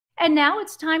And now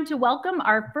it's time to welcome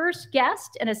our first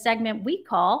guest in a segment we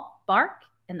call Bark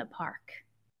in the Park.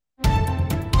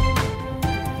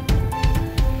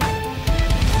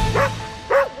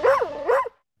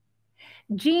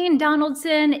 Jean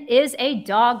Donaldson is a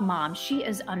dog mom. She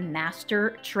is a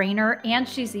master trainer and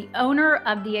she's the owner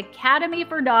of the Academy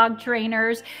for Dog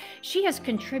Trainers. She has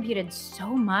contributed so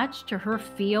much to her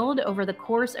field over the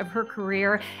course of her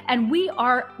career, and we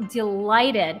are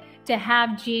delighted to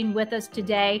have Jean with us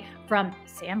today from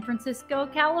San Francisco,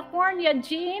 California.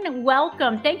 Jean,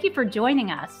 welcome. Thank you for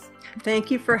joining us.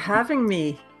 Thank you for having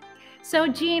me. So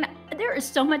Jean, there is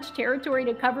so much territory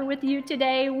to cover with you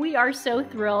today. We are so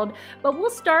thrilled, but we'll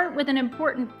start with an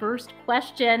important first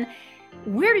question.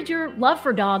 Where did your love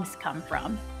for dogs come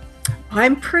from?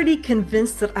 I'm pretty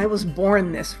convinced that I was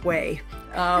born this way.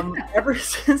 Ever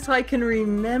since I can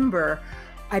remember,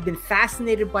 I've been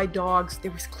fascinated by dogs. There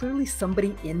was clearly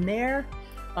somebody in there.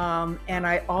 And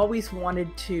I always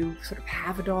wanted to sort of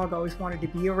have a dog. I always wanted to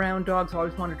be around dogs. I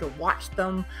always wanted to watch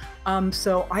them.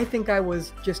 So I think I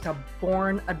was just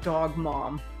born a dog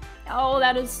mom. Oh,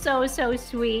 that is so, so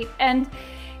sweet. And,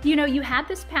 you know, you had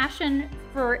this passion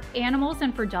for animals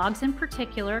and for dogs in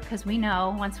particular, because we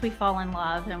know once we fall in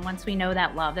love and once we know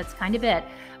that love, that's kind of it.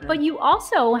 But you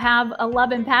also have a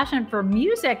love and passion for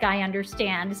music, I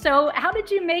understand. So how did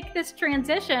you make this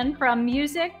transition from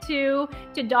music to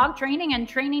dog training and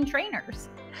training trainers?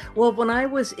 Well, when I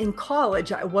was in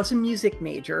college, I was a music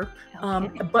major,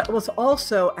 but was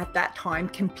also at that time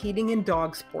competing in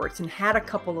dog sports and had a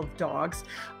couple of dogs,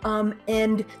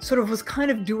 and sort of was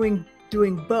kind of doing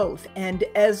both. And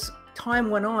as time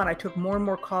went on, I took more and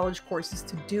more college courses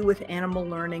to do with animal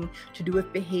learning, to do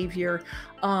with behavior,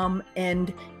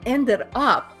 and ended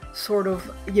up sort of,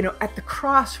 at the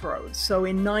crossroads. So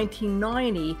in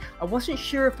 1990, I wasn't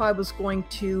sure if I was going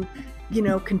to,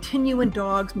 continue in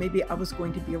dogs. Maybe I was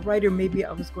going to be a writer. Maybe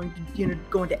I was going to,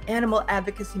 go into animal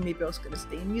advocacy. Maybe I was going to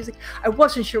stay in music. I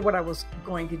wasn't sure what I was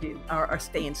going to do or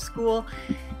stay in school.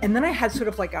 And then I had sort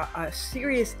of like a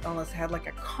serious illness. I had like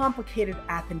a complicated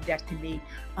appendectomy.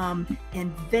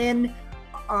 And then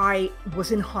I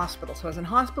was in hospital. So I was in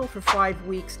hospital for 5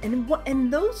 weeks.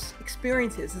 And those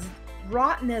experiences, as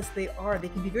rotten as they are, they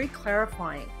can be very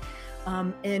clarifying.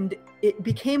 And it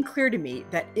became clear to me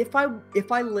that if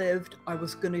I lived, I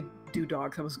was going to do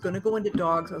dogs. I was going to go into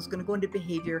dogs. I was going to go into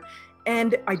behavior.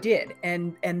 And I did.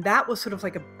 And that was sort of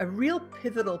like a real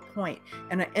pivotal point.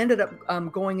 And I ended up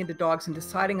going into dogs and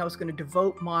deciding I was going to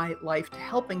devote my life to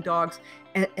helping dogs.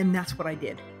 And that's what I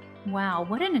did. Wow,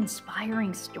 what an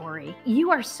inspiring story.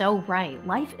 You are so right.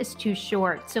 Life is too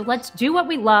short. So let's do what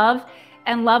we love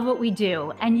and love what we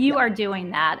do. And you are doing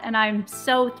that. And I'm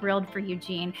so thrilled for you,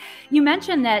 Jean. You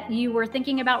mentioned that you were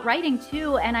thinking about writing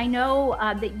too. And I know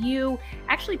that you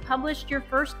actually published your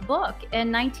first book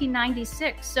in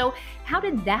 1996. So how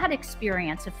did that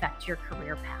experience affect your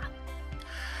career path?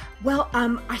 Well,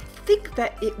 I think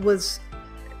that it was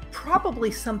probably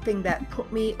something that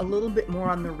put me a little bit more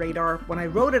on the radar. When I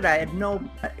wrote it, I had no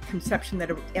conception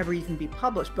that it would ever even be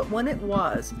published. But when it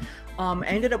was, I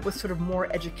ended up with sort of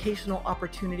more educational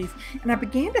opportunities. And I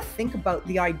began to think about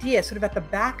the idea sort of at the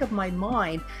back of my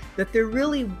mind that there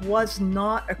really was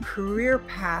not a career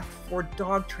path for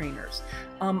dog trainers.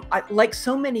 Like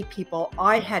so many people,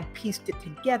 I had pieced it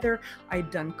together. I'd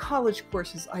done college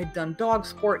courses, I'd done dog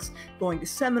sports, going to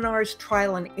seminars,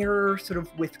 trial and error, sort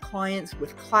of with clients,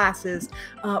 with classes.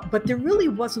 But there really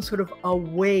wasn't sort of a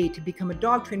way to become a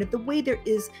dog trainer the way there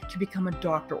is to become a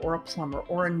doctor or a plumber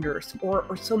or a nurse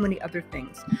or so many other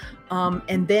things.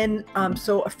 And then,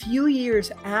 so a few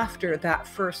years after that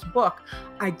first book,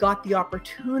 I got the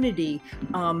opportunity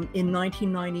in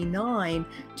 1999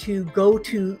 to go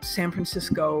to San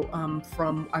Francisco. I'm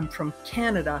from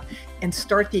Canada, and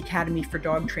start the Academy for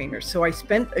Dog Trainers. So I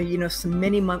spent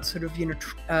many months sort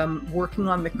of working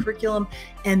on the curriculum,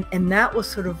 and that was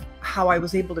sort of how I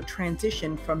was able to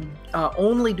transition from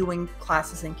only doing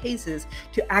classes and cases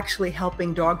to actually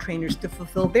helping dog trainers to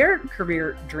fulfill their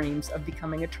career dreams of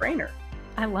becoming a trainer.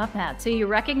 I love that. So you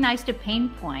recognized a pain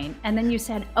point and then you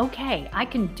said, okay, I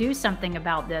can do something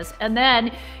about this. And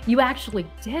then you actually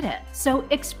did it. So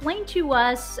explain to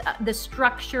us the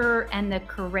structure and the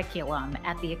curriculum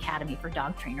at the Academy for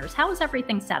Dog Trainers. How is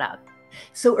everything set up?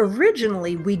 So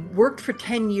originally we worked for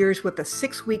 10 years with a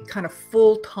 6-week kind of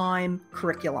full-time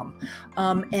curriculum.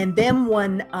 And then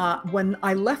when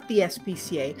I left the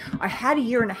SPCA, I had a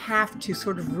year and a half to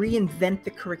sort of reinvent the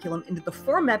curriculum into the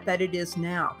format that it is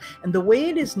now. And the way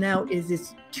it is now is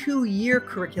it's 2-year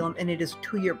curriculum, and it is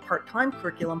 2-year part-time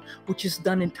curriculum, which is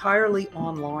done entirely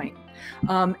online.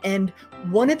 And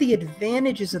one of the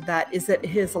advantages of that is that it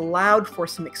has allowed for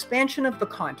some expansion of the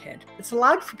content. It's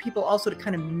allowed for people also to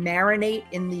kind of marinate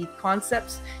in the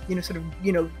concepts,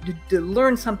 to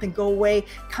learn something, go away,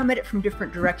 come at it from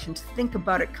different directions, think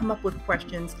about it, come up with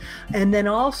questions, and then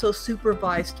also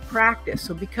supervised practice.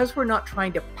 So because we're not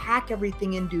trying to pack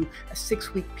everything into a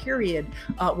 6-week period,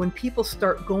 when people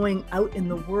start going out in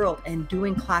the world and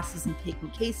doing classes and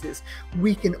taking cases,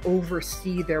 we can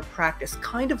oversee their practice.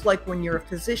 Kind of like when you're a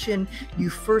physician, you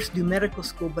first do medical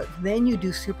school, but then you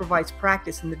do supervised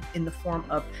practice in the form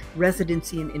of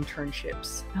residency and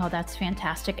internships. Oh, that's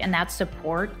fantastic. And that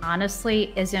support,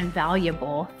 honestly, is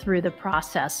invaluable through the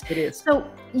process. It is. So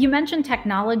you mentioned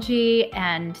technology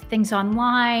and things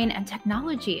online, and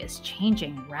technology is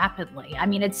changing rapidly. I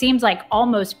mean, it seems like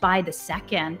almost by the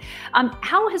second.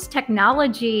 How has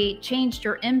technology changed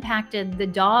or impacted the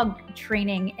dog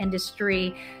training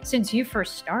industry since you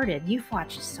first started? You've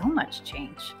watched so much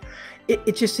change.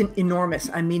 It's just enormous.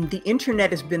 I mean, the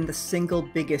internet has been the single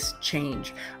biggest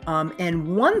change.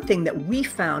 And one thing that we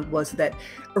found was that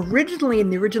originally in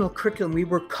the original curriculum, we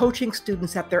were coaching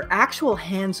students at their actual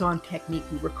hands-on technique.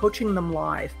 We were coaching them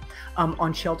live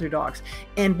on shelter dogs.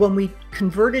 And when we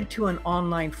converted to an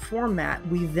online format,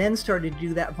 we then started to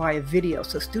do that via video.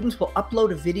 So students will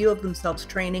upload a video of themselves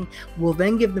training. We'll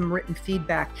then give them written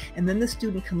feedback. And then the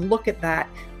student can look at that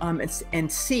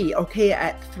and see, okay,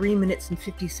 at 3 minutes and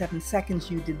 57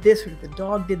 seconds, you did this, or the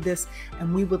dog did this,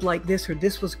 and we would like this, or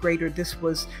this was great, or this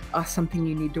was something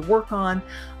you need to work on.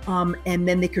 And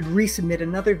then they could resubmit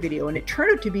another video. And it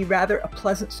turned out to be rather a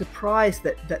pleasant surprise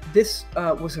that this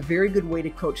was a very good way to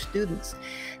coach students.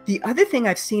 The other thing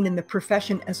I've seen in the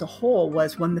profession as a whole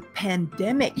was when the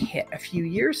pandemic hit a few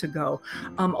years ago,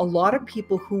 a lot of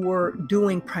people who were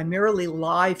doing primarily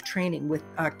live training with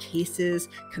cases,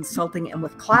 consulting, and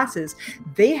with classes,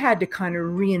 they had to kind of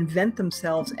reinvent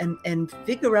themselves and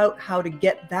figure out how to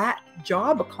get that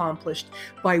job accomplished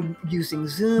by using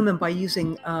Zoom and by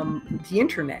using the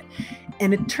internet.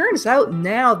 And it turns out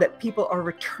now that people are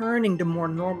returning to more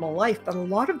normal life, that a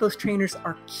lot of those trainers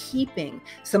are keeping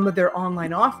some of their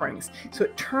online offerings. So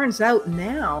it turns out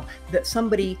now that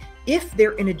somebody, if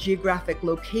they're in a geographic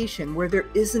location where there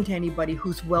isn't anybody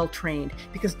who's well trained,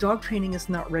 because dog training is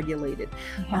not regulated,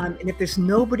 and if there's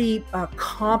nobody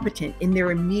competent in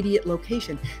their immediate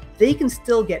location, they can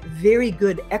still get very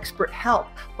good expert help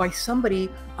by somebody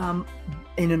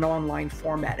in an online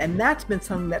format. And that's been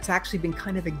something that's actually been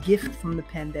kind of a gift from the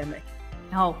pandemic.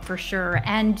 Oh, for sure.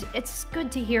 And it's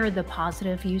good to hear the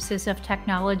positive uses of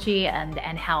technology and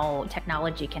how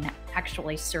technology can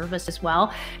actually serve us as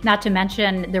well. Not to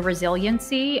mention the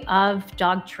resiliency of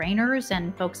dog trainers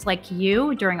and folks like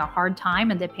you during a hard time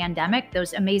in the pandemic,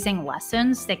 those amazing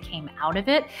lessons that came out of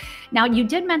it. Now, you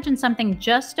did mention something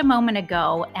just a moment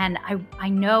ago, and I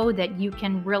know that you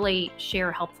can really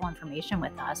share helpful information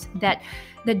with us, that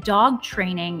the dog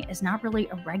training is not really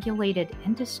a regulated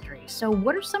industry. So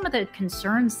what are some of the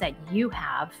concerns that you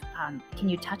have? Can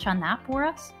you touch on that for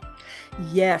us?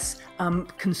 Yes,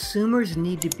 consumers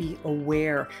need to be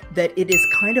aware that it is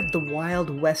kind of the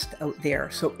Wild West out there.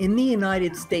 So in the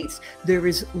United States, there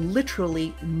is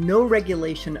literally no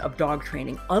regulation of dog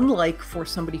training, unlike for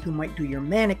somebody who might do your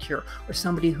manicure or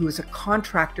somebody who is a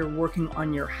contractor working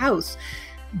on your house.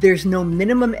 There's no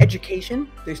minimum education,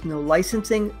 there's no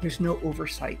licensing, there's no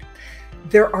oversight.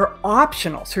 There are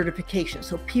optional certifications,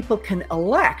 so people can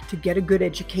elect to get a good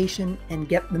education and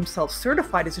get themselves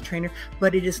certified as a trainer,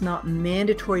 but it is not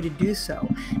mandatory to do so.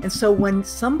 And so when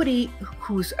somebody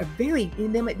who's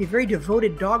they might be a very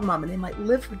devoted dog mom and they might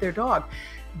live with their dog,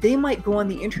 they might go on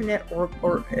the internet or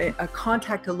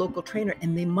contact a local trainer,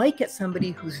 and they might get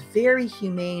somebody who's very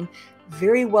humane,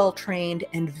 very well trained,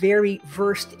 and very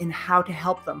versed in how to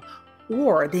help them.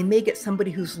 Or they may get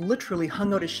somebody who's literally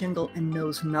hung out a shingle and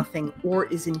knows nothing, or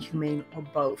is inhumane, or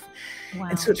both. Wow.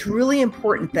 And so it's really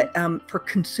important that for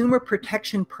consumer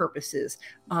protection purposes,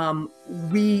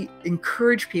 we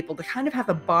encourage people to kind of have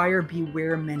a buyer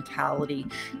beware mentality,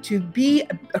 to be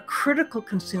a critical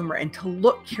consumer and to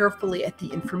look carefully at the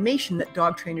information that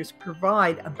dog trainers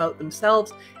provide about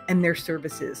themselves and their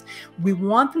services. We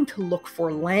want them to look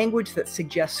for language that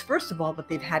suggests, first of all, that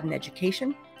they've had an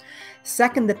education.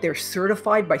 Second, that they're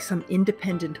certified by some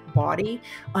independent body,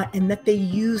 and that they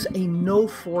use a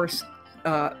no-force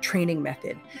training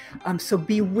method. So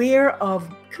beware of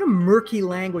kind of murky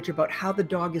language about how the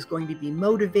dog is going to be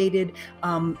motivated,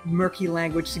 murky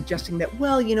language suggesting that,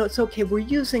 well, it's okay, we're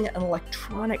using an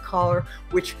electronic collar,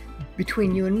 which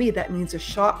between you and me, that means a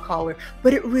shock collar,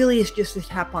 but it really is just a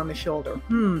tap on the shoulder.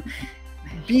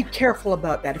 be careful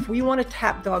about that. If we want to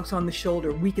tap dogs on the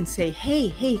shoulder, we can say,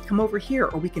 hey, come over here,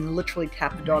 or we can literally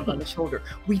tap the dog on the shoulder.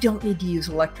 We don't need to use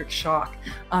electric shock.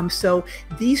 So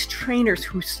these trainers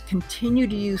who continue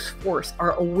to use force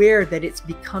are aware that it's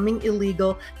becoming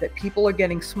illegal, that people are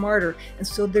getting smarter, and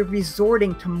so they're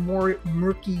resorting to more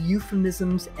murky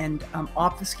euphemisms and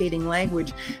obfuscating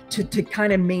language to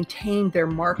kind of maintain their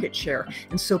market share.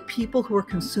 And so people who are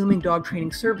consuming dog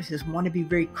training services want to be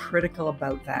very critical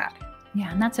about that. Yeah,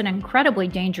 and that's an incredibly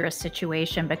dangerous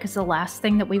situation, because the last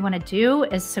thing that we want to do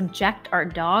is subject our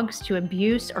dogs to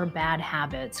abuse or bad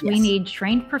habits. Yes. We need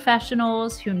trained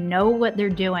professionals who know what they're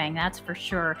doing, that's for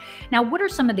sure. Now, what are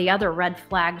some of the other red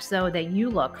flags, though, that you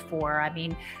look for? I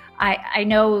mean, I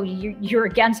know you're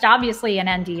against, obviously, an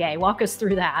NDA. Walk us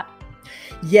through that.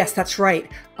 Yes, that's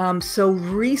right. So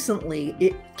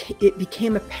recently, it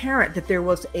became apparent that there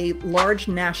was a large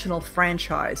national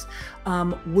franchise,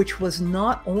 which was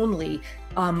not only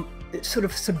sort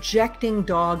of subjecting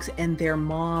dogs and their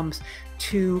moms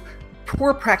to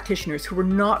poor practitioners who were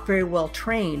not very well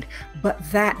trained, but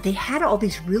that they had all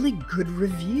these really good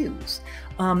reviews.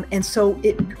 And so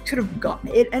it sort of got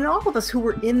it, and all of us who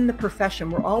were in the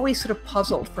profession were always sort of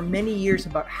puzzled for many years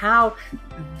about how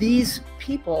these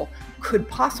people could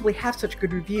possibly have such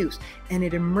good reviews. And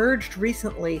it emerged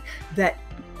recently that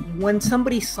when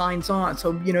somebody signs on,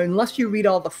 so, you know, unless you read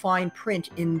all the fine print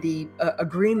in the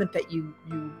agreement that you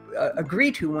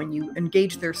agree to when you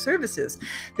engage their services,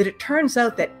 that it turns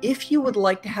out that if you would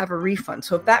like to have a refund,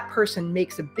 so if that person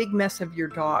makes a big mess of your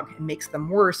dog and makes them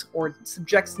worse or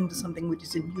subjects them to something which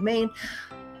is inhumane,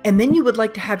 and then you would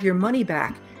like to have your money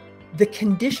back, the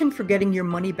condition for getting your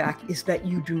money back is that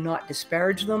you do not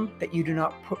disparage them, that you do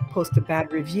not post a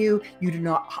bad review, you do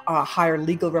not hire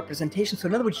legal representation. So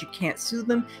in other words, you can't sue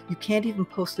them, you can't even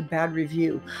post a bad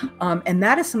review. And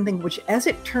that is something which, as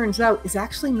it turns out, is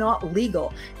actually not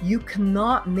legal. You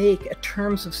cannot make a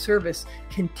terms of service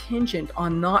contingent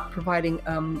on not providing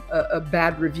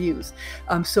bad reviews.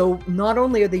 So not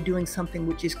only are they doing something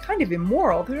which is kind of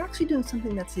immoral, they're actually doing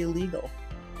something that's illegal.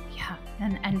 Yeah,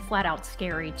 and flat out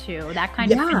scary too. That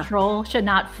kind of control should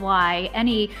not fly.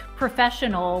 Any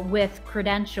professional with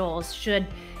credentials should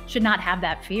not have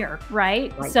that fear,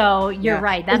 right? So you're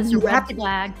right. That is a red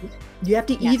flag. You have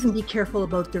to even be careful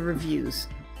about the reviews.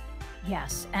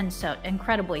 Yes, and so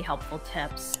incredibly helpful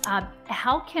tips.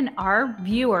 How can our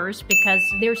viewers, because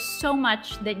there's so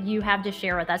much that you have to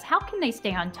share with us, how can they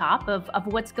stay on top of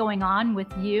what's going on with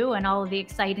you and all of the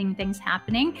exciting things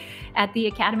happening at the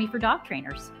Academy for Dog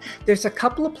Trainers? There's a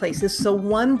couple of places. So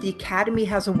one, the Academy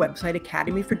has a website,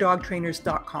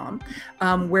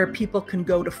 academyfordogtrainers.com, where people can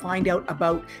go to find out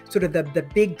about sort of the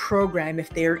big program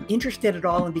if they're interested at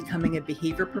all in becoming a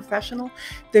behavior professional.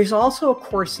 There's also a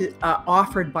course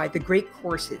offered by the Great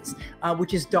Courses,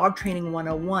 which is Dog Training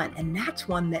 101, and that's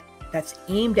one that's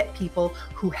aimed at people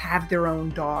who have their own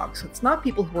dogs. So it's not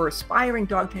people who are aspiring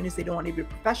dog trainers, they don't want to be a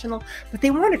professional, but they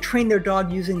want to train their dog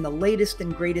using the latest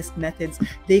and greatest methods.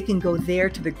 They can go there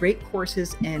to the Great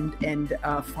Courses and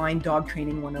find Dog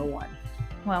Training 101.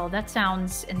 Well, that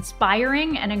sounds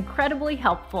inspiring and incredibly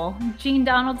helpful. Jean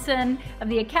Donaldson of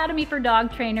the Academy for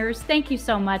Dog Trainers. Thank you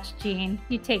so much, Jean.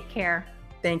 You take care.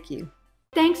 Thank you.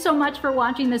 Thanks so much for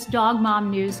watching this Dog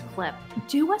Mom News clip.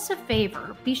 Do us a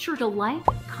favor, be sure to like,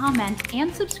 comment,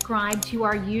 and subscribe to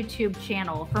our YouTube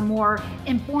channel for more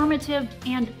informative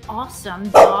and awesome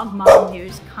Dog Mom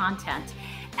News content.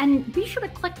 And be sure to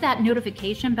click that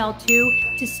notification bell too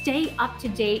to stay up to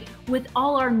date with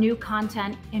all our new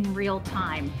content in real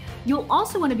time. You'll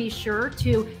also want to be sure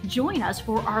to join us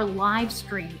for our live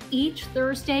stream each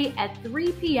Thursday at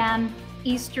 3 p.m.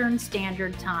 Eastern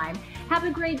Standard Time. Have a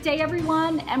great day,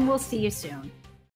 everyone, and we'll see you soon.